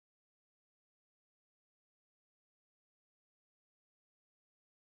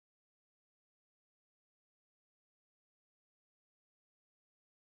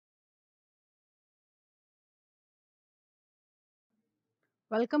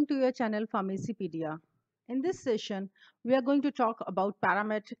Welcome to your channel Pharmacypedia. In this session, we are going to talk about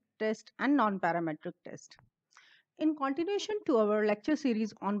parametric test and non-parametric test. In continuation to our lecture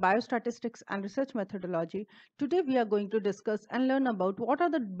series on biostatistics and research methodology, today we are going to discuss and learn about what are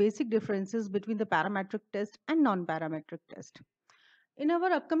the basic differences between the parametric test and non-parametric test. In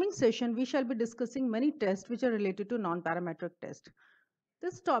our upcoming session, we shall be discussing many tests which are related to non-parametric test.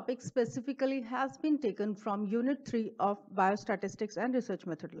 This topic specifically has been taken from Unit 3 of Biostatistics and Research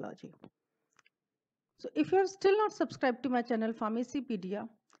Methodology. So if you are still not subscribed to my channel Pharmacypedia,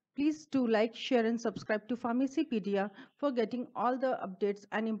 please do like, share and subscribe to Pharmacypedia for getting all the updates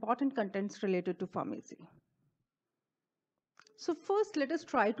and important contents related to pharmacy. So first, let us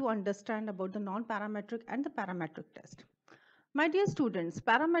try to understand about the non-parametric and the parametric test. My dear students,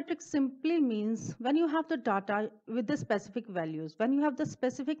 parametric simply means when you have the data with the specific values, when you have the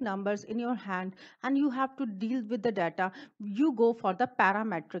specific numbers in your hand and you have to deal with the data, you go for the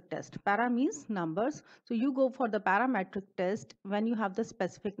parametric test. Para means numbers. So you go for the parametric test when you have the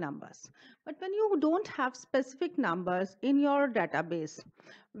specific numbers. But when you don't have specific numbers in your database,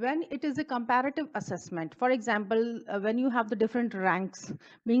 when it is a comparative assessment, for example, when you have the different ranks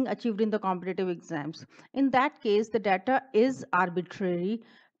being achieved in the competitive exams, in that case, the data is arbitrary.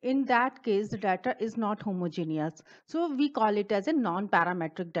 In that case, the data is not homogeneous. So we call it as a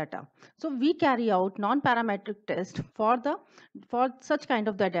non-parametric data. So we carry out non-parametric test for such kind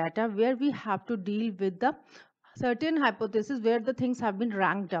of the data where we have to deal with the certain hypothesis where the things have been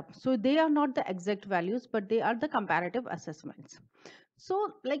ranked up. So they are not the exact values, but they are the comparative assessments.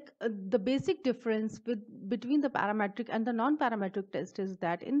 So the basic difference between the parametric and the non-parametric test is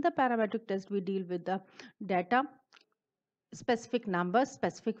that in the parametric test, we deal with the data, specific numbers,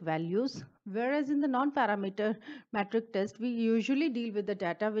 specific values, whereas in the non-parametric test, we usually deal with the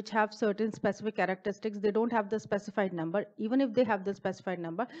data which have certain specific characteristics. They don't have the specified number. Even if they have the specified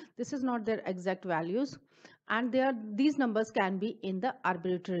number, this is not their exact values. And these numbers can be in the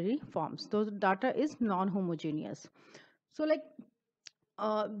arbitrary forms. Those data is non-homogeneous. So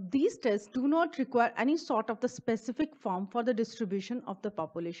these tests do not require any sort of the specific form for the distribution of the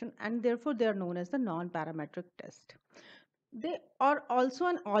population, and therefore they are known as the non-parametric test. They are also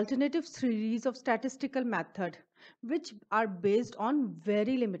an alternative series of statistical method which are based on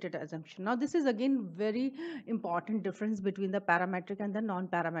very limited assumption. Now this is again very important difference between the parametric and the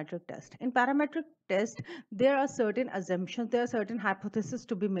non-parametric test. In parametric test, there are certain assumptions, there are certain hypotheses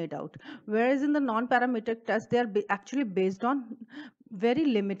to be made out, whereas in the non-parametric test, they are actually based on very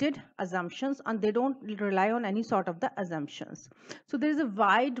limited assumptions and they don't rely on any sort of the assumptions. So there is a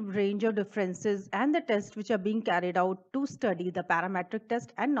wide range of differences and the tests which are being carried out to study the parametric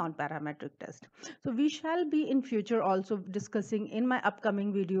test and non-parametric test. So we shall be in future also discussing in my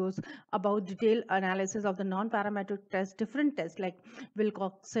upcoming videos about detailed analysis of the non-parametric test, different tests like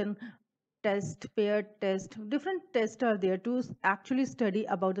Wilcoxon test, paired test, different tests are there to actually study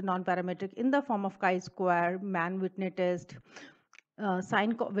about the non-parametric in the form of chi-square, Mann-Whitney test,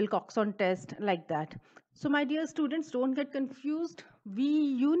 Wilcoxon test, like that. So my dear students, don't get confused.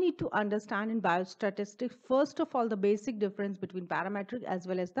 You need to understand in biostatistics, first of all, the basic difference between parametric as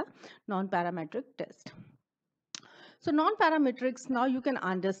well as the non-parametric test. So non-parametrics, now you can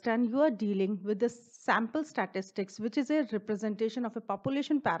understand you are dealing with the sample statistics, which is a representation of a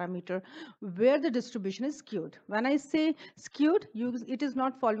population parameter where the distribution is skewed. When I say skewed, it is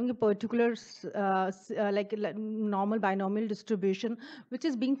not following a particular normal binomial distribution, which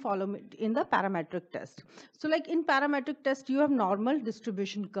is being followed in the parametric test. So like in parametric test, you have normal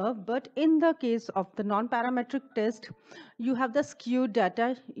distribution curve, but in the case of the non-parametric test, you have the skewed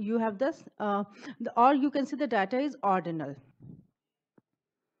data, you have this, or you can see the data is ordinal.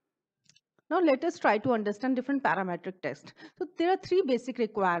 Now let us try to understand different parametric tests. So there are three basic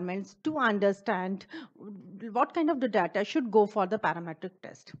requirements to understand what kind of the data should go for the parametric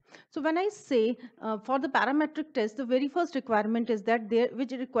test. So when I say for the parametric test, the very first requirement is that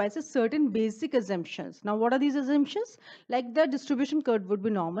which requires a certain basic assumptions. Now what are these assumptions? Like the distribution curve would be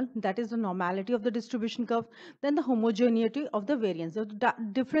normal, that is the normality of the distribution curve, then the homogeneity of the variance. So the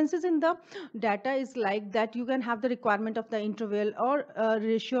differences in the data is like that you can have the requirement of the interval or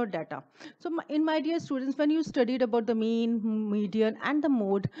ratio data. So in my dear students, when you studied about the mean, median and the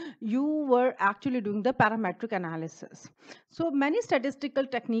mode, you were actually doing the parametric analysis. So many statistical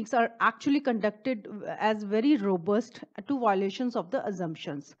techniques are actually conducted as very robust to violations of the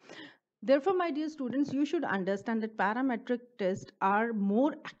assumptions. Therefore, my dear students, you should understand that parametric tests are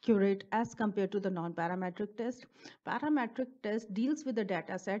more accurate as compared to the non-parametric test. Parametric test deals with the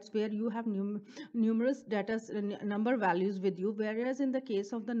data sets where you have numerous data number values with you, whereas in the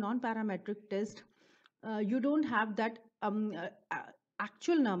case of the non-parametric test, you don't have that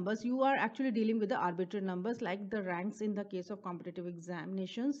actual numbers, you are actually dealing with the arbitrary numbers like the ranks in the case of competitive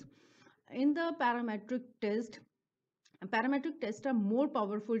examinations. In the parametric tests are more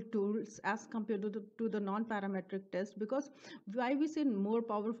powerful tools as compared to the non-parametric test. Because why we say more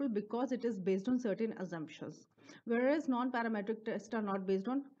powerful? Because it is based on certain assumptions, whereas non-parametric tests are not based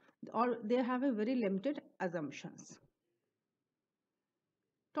on, or they have a very limited assumptions.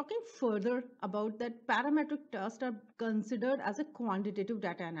 Talking further about that, parametric tests are considered as a quantitative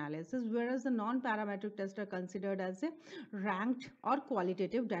data analysis, whereas the non-parametric tests are considered as a ranked or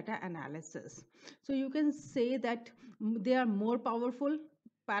qualitative data analysis. So you can say that they are more powerful.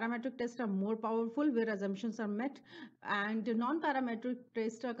 Parametric tests are more powerful where assumptions are met, and non-parametric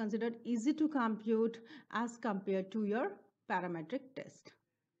tests are considered easy to compute as compared to your parametric test.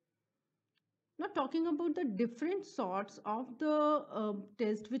 Now, talking about the different sorts of the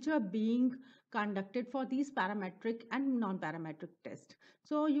tests which are being conducted for these parametric and non-parametric tests.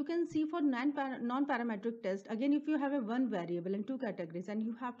 So you can see for non-parametric test, again, if you have a one variable in two categories and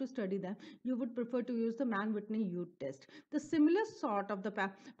you have to study them, you would prefer to use the Mann-Whitney-U test. The similar sort of the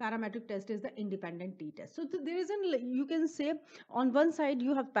parametric test is the independent t-test. So there is you can say on one side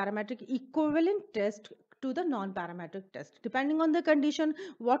you have parametric equivalent test to the non-parametric test, depending on the condition,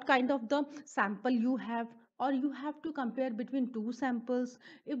 what kind of the sample you have, or you have to compare between two samples.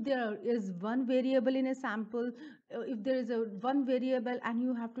 If there is one variable in a sample, if there is a one variable and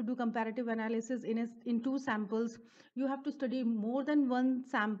you have to do comparative analysis in two samples, you have to study more than one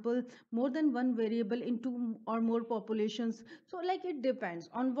sample, more than one variable in two or more populations. So like it depends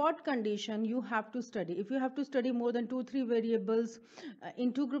on what condition you have to study. If you have to study more than 2-3 variables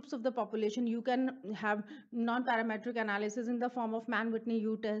in two groups of the population, you can have non-parametric analysis in the form of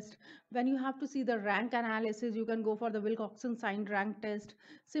Mann-Whitney-U test. When you have to see the rank analysis, you can go for the Wilcoxon signed rank test.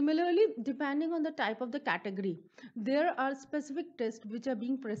 Similarly, depending on the type of the category, there are specific tests which are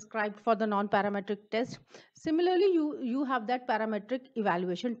being prescribed for the non-parametric test. Similarly, you have that parametric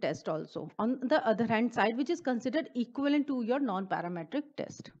evaluation test also on the other hand side, which is considered equivalent to your non-parametric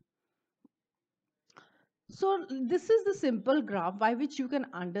test. So this is the simple graph by which you can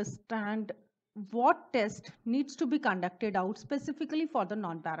understand what test needs to be conducted out specifically for the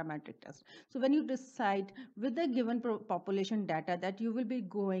non-parametric test. So when you decide with the given population data that you will be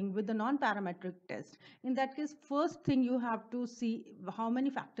going with the non-parametric test, in that case, first thing you have to see how many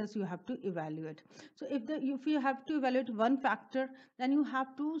factors you have to evaluate. So if you have to evaluate one factor, then you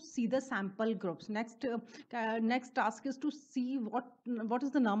have to see the sample groups. Next task is to see what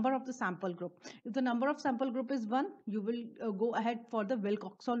is the number of the sample group. If the number of sample group is 1, you will go ahead for the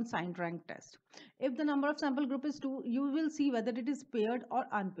Wilcoxon signed rank test. If the number of sample group is 2, you will see whether it is paired or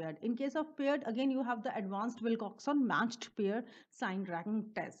unpaired. In case of paired, again you have the advanced Wilcoxon matched pair signed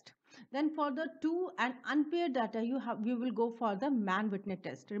rank test. Then for the 2 and unpaired data, you will go for the Mann-Whitney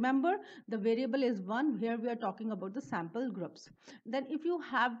test. Remember, the variable is 1. Here we are talking about the sample groups. Then if you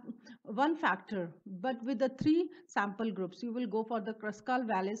have one factor but with the 3 sample groups, you will go for the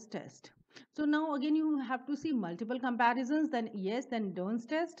Kruskal-Wallis test. So now again you have to see multiple comparisons, then yes, then Doan's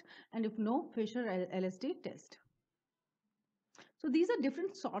test, and if no, Fisher LSD test. So these are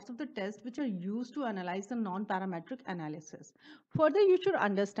different sorts of the tests which are used to analyze the non-parametric analysis. Further, you should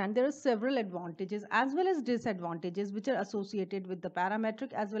understand there are several advantages as well as disadvantages which are associated with the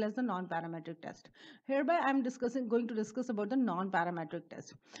parametric as well as the non-parametric test. Hereby, I am going to discuss about the non-parametric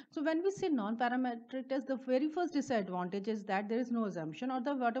test. So when we say non-parametric test, the very first disadvantage is that there is no assumption, or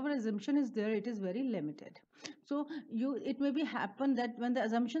the whatever assumption is there, it is very limited. So it may be happen that when the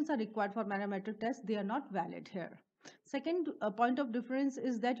assumptions are required for parametric test, they are not valid here. Second point of difference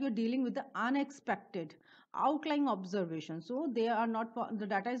is that you're dealing with the unexpected outlying observations. So the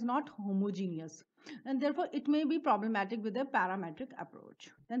data is not homogeneous, and therefore it may be problematic with the parametric approach.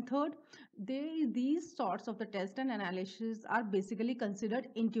 Then third, these sorts of the test and analysis are basically considered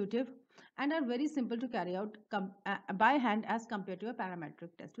intuitive and are very simple to carry out by hand as compared to a parametric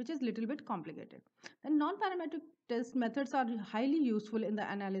test, which is little bit complicated. And non-parametric test methods are highly useful in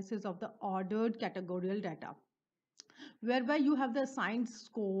the analysis of the ordered categorical data, whereby you have the assigned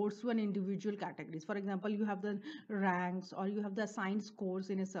scores to an individual categories. For example, you have the ranks or you have the assigned scores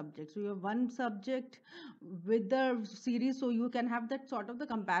in a subject. So you have one subject with the series, so you can have that sort of the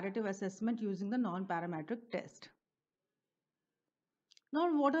comparative assessment using the non-parametric test. Now,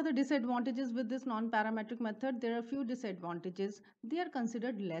 what are the disadvantages with this non-parametric method? There are a few disadvantages. They are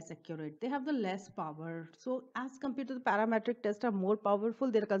considered less accurate. They have the less power. So as compared to the parametric tests are more powerful,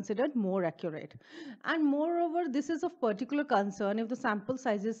 they're considered more accurate. And moreover, this is of particular concern if the sample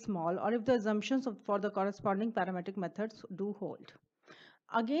size is small or if the assumptions for the corresponding parametric methods do hold.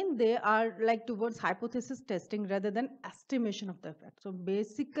 Again, they are like towards hypothesis testing rather than estimation of the effect. So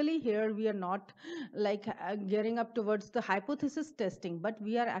basically here we are not like gearing up towards the hypothesis testing, but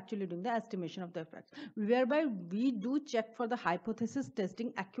we are actually doing the estimation of the effects, whereby we do check for the hypothesis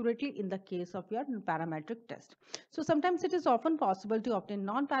testing accurately in the case of your parametric test. So sometimes it is often possible to obtain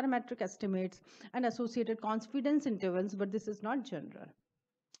non-parametric estimates and associated confidence intervals, but this is not general.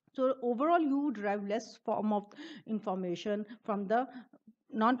 So overall, you derive less form of information from the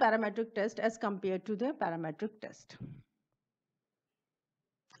non-parametric test as compared to the parametric test.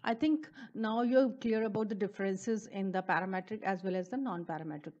 I think now you're clear about the differences in the parametric as well as the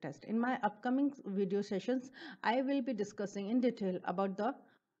non-parametric test. In my upcoming video sessions, I will be discussing in detail about the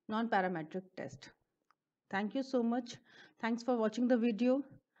non-parametric test. Thank you so much. Thanks for watching the video.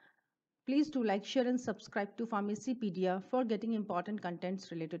 Please do like, share and subscribe to Pharmacypedia for getting important contents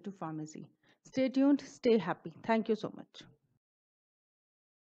related to pharmacy. Stay tuned, stay happy. Thank you so much.